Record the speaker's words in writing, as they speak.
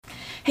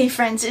Hey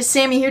friends, it's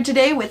Sammy here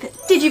today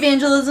with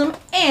Digivangelism,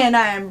 and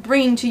I am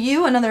bringing to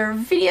you another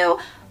video,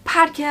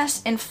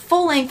 podcast, and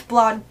full-length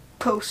blog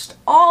post,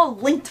 all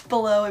linked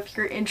below if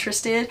you're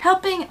interested,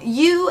 helping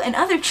you and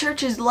other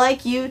churches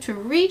like you to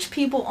reach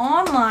people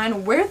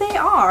online where they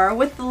are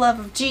with the love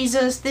of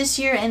Jesus this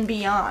year and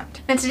beyond.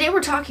 And today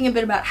we're talking a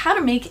bit about how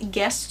to make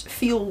guests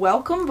feel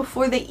welcome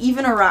before they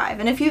even arrive.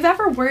 And if you've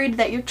ever worried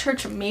that your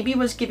church maybe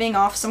was giving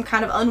off some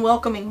kind of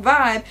unwelcoming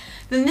vibe,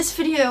 then this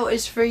video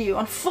is for you.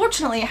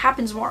 Unfortunately, it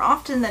happens more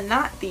often than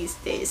not these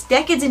days.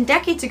 Decades and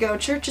decades ago,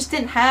 churches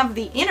didn't have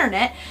the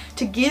internet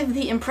to give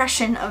the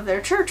impression of their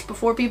church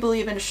before people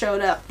even showed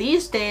up.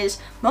 These days,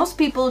 most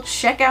people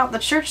check out the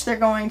church they're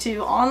going to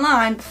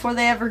online before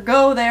they ever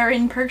go there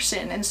in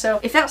person. And so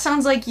if that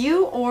sounds like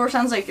you or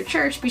sounds like your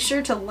church, be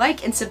sure to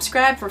like and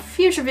subscribe for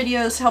future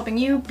videos helping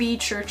you be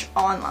church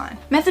online.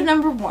 Method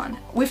number 1.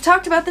 We've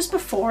talked about this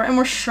before and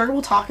we're sure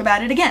we'll talk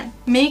about it again.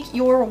 Make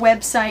your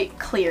website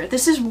clear.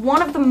 This is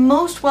one of the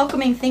most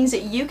welcoming things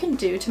that you can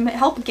do to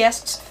help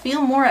guests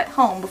feel more at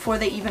home before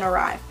they even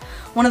arrive.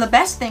 One of the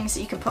best things that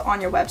you can put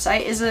on your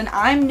website is an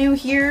I'm new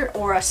here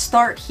or a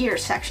start here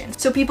section,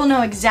 so people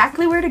know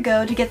exactly where to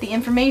go to get the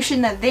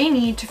information that they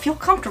need to feel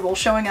comfortable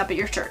showing up at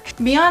your church.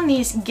 Beyond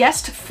these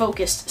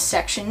guest-focused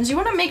sections, you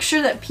want to make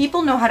sure that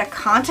people know how to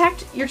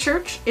contact your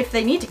church if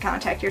they need to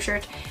contact your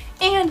church,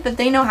 and that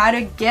they know how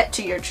to get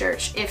to your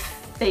church if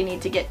they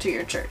need to get to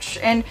your church.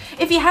 And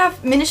if you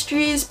have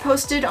ministries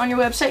posted on your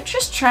website,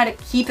 just try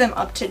to keep them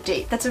up to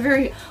date. That's a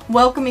very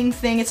welcoming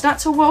thing. It's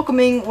not so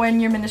welcoming when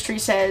your ministry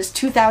says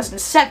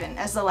 2007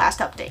 as the last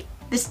update.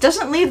 This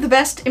doesn't leave the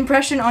best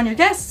impression on your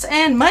guests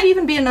and might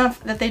even be enough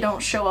that they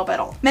don't show up at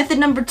all. Method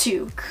number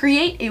 2,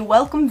 create a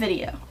welcome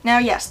video. Now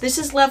yes, this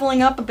is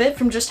leveling up a bit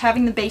from just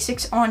having the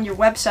basics on your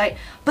website,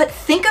 but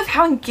think of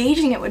how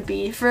engaging it would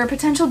be for a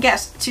potential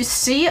guest to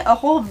see a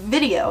whole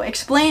video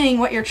explaining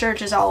what your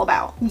church is all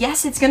about.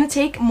 Yes, it's going to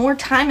take more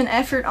time and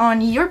effort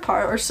on your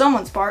part or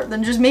someone's part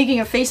than just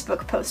making a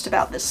Facebook post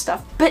about this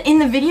stuff. But in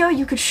the video,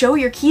 you could show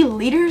your key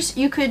leaders,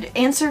 you could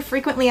answer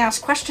frequently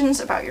asked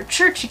questions about your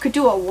church, you could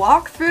do a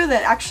walkthrough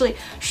that actually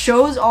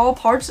shows all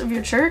parts of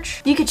your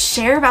church. You could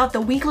share about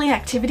the weekly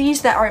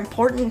activities that are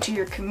important to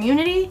your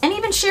community, and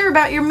even share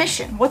about your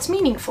mission, what's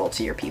meaningful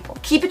to your people.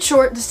 Keep it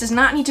short. This does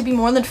not need to be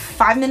more than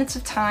 5 minutes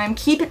of time.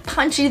 Keep it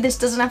punchy. This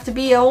doesn't have to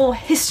be a whole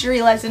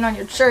history lesson on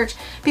your church.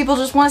 People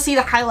just want to see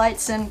the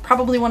highlights and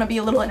probably want to be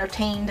a little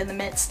entertained in the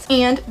midst.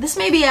 And this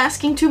may be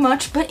asking too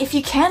much, but if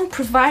you can,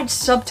 provide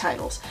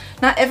subtitles.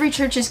 Not every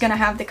church is going to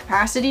have the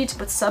capacity to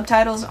put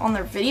subtitles on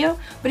their video,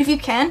 but if you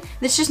can,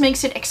 this just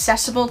makes it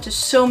accessible to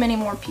so many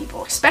more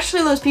people,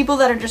 especially those people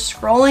that are just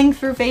scrolling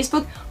through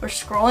Facebook or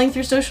scrolling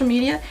through social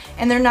media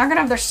and they're not going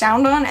to have their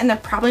sound on and they're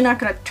probably not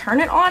going to turn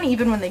it on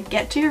even when they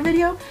get to your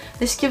video.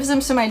 This gives them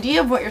some idea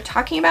of what you're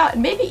talking about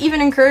and maybe even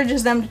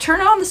encourages them to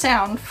turn on the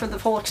sound for the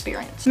full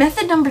experience.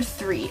 Method number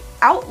 3,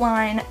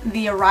 outline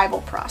the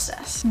arrival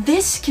process.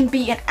 This can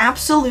be an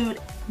absolute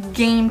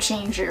game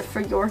changer for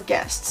your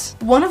guests.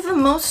 One of the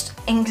most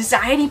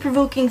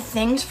anxiety-provoking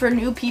things for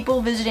new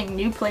people visiting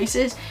new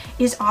places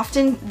is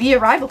often the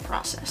arrival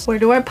process. Where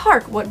do I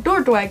park? What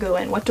door do I go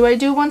in? What do I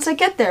do once I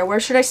get there?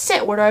 Where should I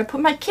sit? Where do I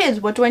put my kids?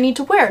 What do I need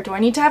to wear? Do I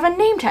need to have a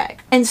name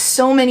tag? And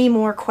so many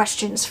more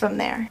questions from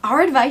there.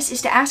 Our advice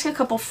is to ask a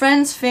couple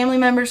friends, family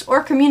members,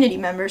 or community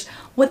members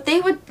what they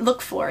would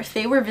look for if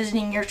they were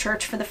visiting your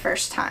church for the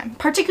first time.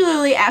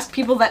 Particularly ask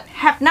people that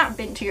have not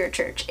been to your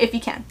church, if you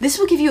can. This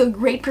will give you a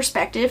great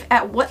perspective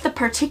at what the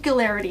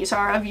particularities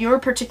are of your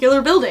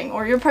particular building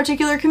or your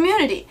particular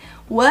community.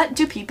 What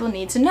do people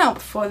need to know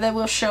before they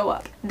will show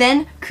up?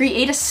 Then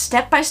create a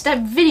step-by-step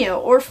video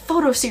or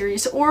photo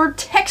series or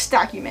text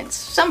documents,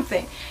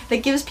 something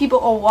that gives people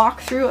a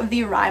walkthrough of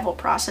the arrival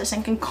process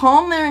and can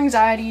calm their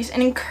anxieties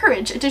and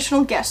encourage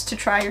additional guests to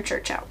try your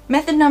church out.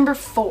 Method number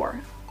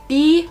 4,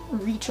 be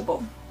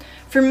reachable.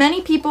 For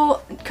many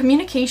people,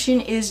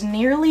 communication is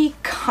nearly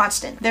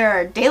constant. There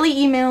are daily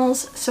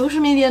emails, social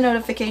media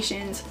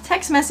notifications,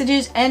 text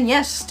messages, and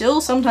yes,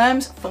 still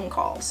sometimes phone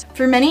calls.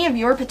 For many of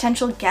your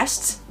potential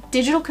guests,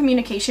 digital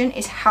communication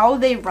is how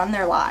they run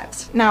their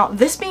lives. Now,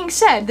 this being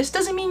said, this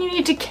doesn't mean you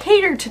need to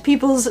cater to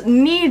people's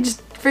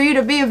needs for you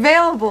to be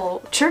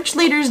available. Church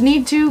leaders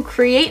need to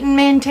create and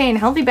maintain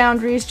healthy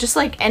boundaries just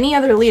like any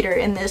other leader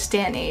in this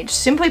day and age.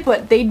 Simply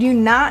put, they do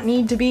not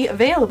need to be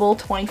available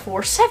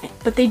 24/7,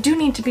 but they do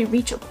need to be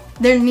reachable.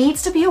 There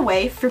needs to be a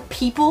way for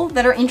people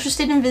that are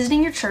interested in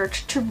visiting your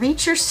church to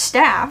reach your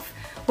staff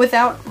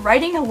without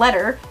writing a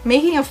letter,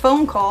 making a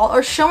phone call,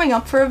 or showing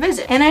up for a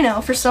visit. And I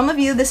know for some of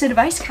you this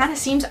advice kind of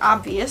seems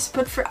obvious,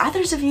 but for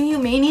others of you, you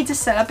may need to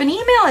set up an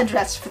email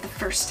address for the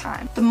first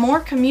time. The more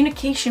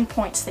communication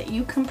points that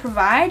you can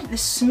provide, the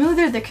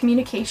smoother the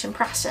communication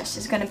process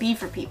is going to be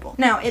for people.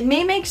 Now, it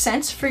may make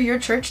sense for your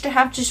church to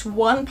have just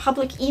one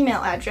public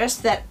email address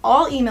that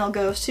all email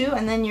goes to,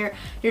 and then your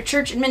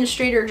church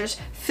administrator just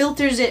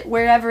filters it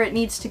wherever it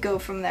needs to go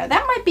from there.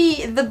 That might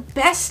be the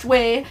best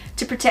way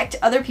to protect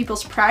other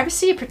people's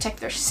privacy,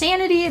 protect their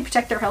sanity, and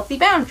protect their healthy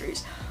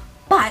boundaries.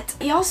 But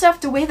you also have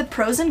to weigh the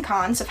pros and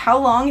cons of how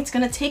long it's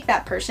going to take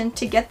that person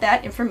to get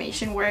that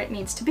information where it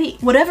needs to be.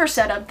 Whatever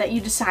setup that you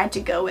decide to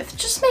go with,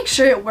 just make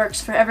sure it works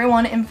for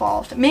everyone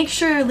involved. Make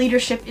sure your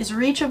leadership is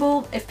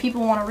reachable if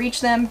people want to reach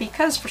them,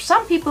 because for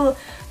some people,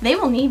 they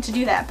will need to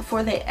do that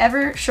before they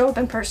ever show up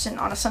in person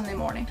on a Sunday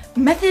morning.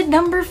 Method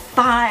number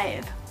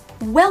 5.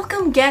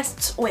 Welcome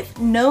guests with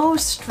no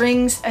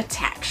strings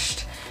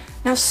attached.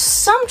 Now,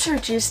 some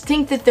churches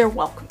think that they're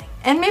welcoming,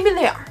 and maybe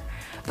they are.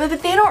 But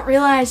what they don't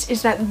realize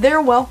is that their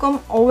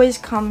welcome always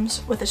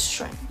comes with a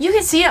string. You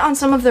can see it on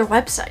some of their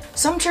websites.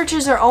 Some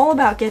churches are all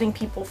about getting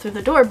people through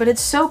the door, but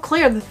it's so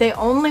clear that they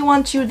only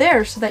want you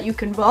there so that you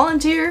can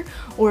volunteer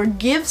or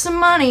give some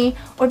money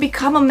or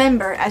become a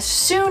member as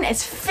soon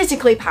as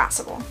physically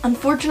possible.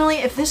 Unfortunately,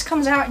 if this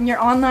comes out in your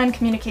online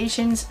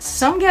communications,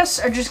 some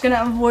guests are just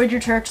gonna avoid your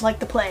church like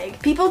the plague.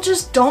 People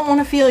just don't want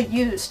to feel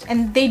used,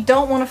 and they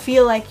don't want to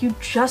feel like you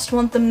just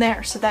want them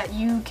there so that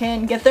you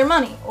can get their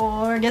money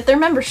or get their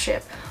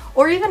membership,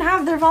 or even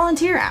have their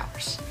volunteer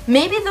hours.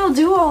 Maybe they'll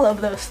do all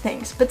of those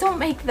things, but don't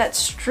make that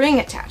string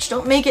attached.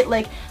 Don't make it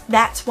like,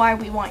 that's why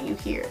we want you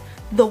here.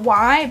 The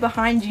why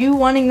behind you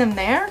wanting them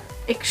there,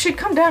 it should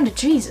come down to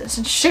Jesus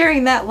and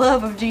sharing that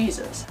love of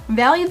Jesus.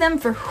 Value them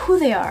for who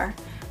they are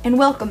and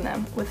welcome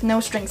them with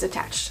no strings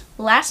attached.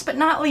 Last but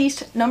not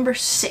least, number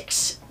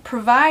 6.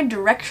 Provide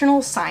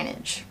directional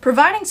signage.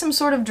 Providing some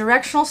sort of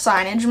directional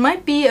signage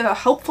might be a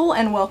helpful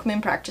and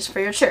welcoming practice for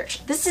your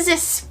church. This is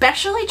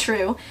especially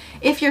true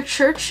if your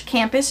church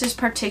campus is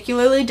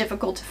particularly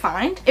difficult to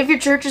find, if your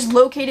church is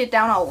located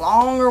down a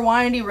long or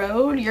windy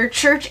road, your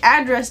church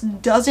address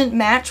doesn't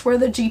match where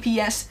the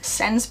GPS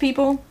sends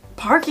people,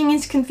 parking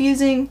is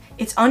confusing,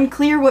 it's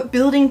unclear what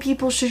building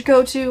people should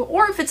go to,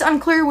 or if it's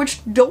unclear which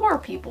door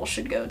people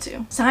should go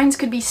to. Signs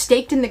could be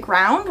staked in the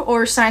ground,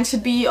 or signs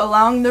could be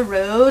along the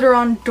road or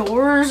on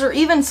doors, or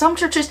even some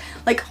churches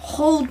like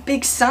hold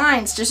big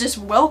signs to just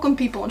welcome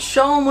people and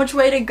show them which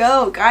way to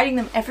go, guiding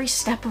them every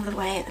step of the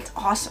way. That's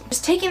awesome.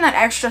 Just taking that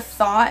extra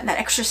thought, that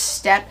extra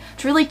step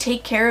to really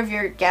take care of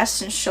your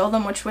guests and show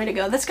them which way to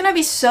go, that's gonna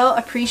be so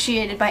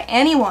appreciated by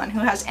anyone who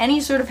has any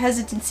sort of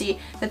hesitancy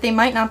that they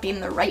might not be in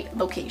the right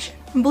location.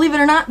 And believe it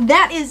or not,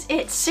 that is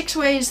it. 6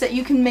 ways that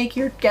you can make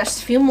your guests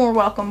feel more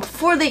welcome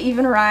before they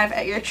even arrive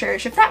at your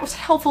church. If that was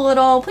helpful at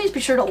all, please be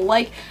sure to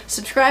like,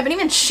 subscribe, and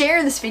even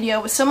share this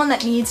video with someone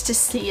that needs to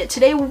see it.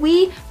 Today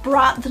we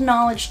brought the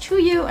knowledge to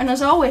you, and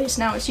as always,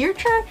 now it's your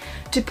turn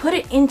to put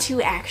it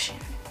into action.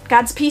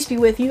 God's peace be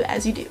with you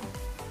as you do.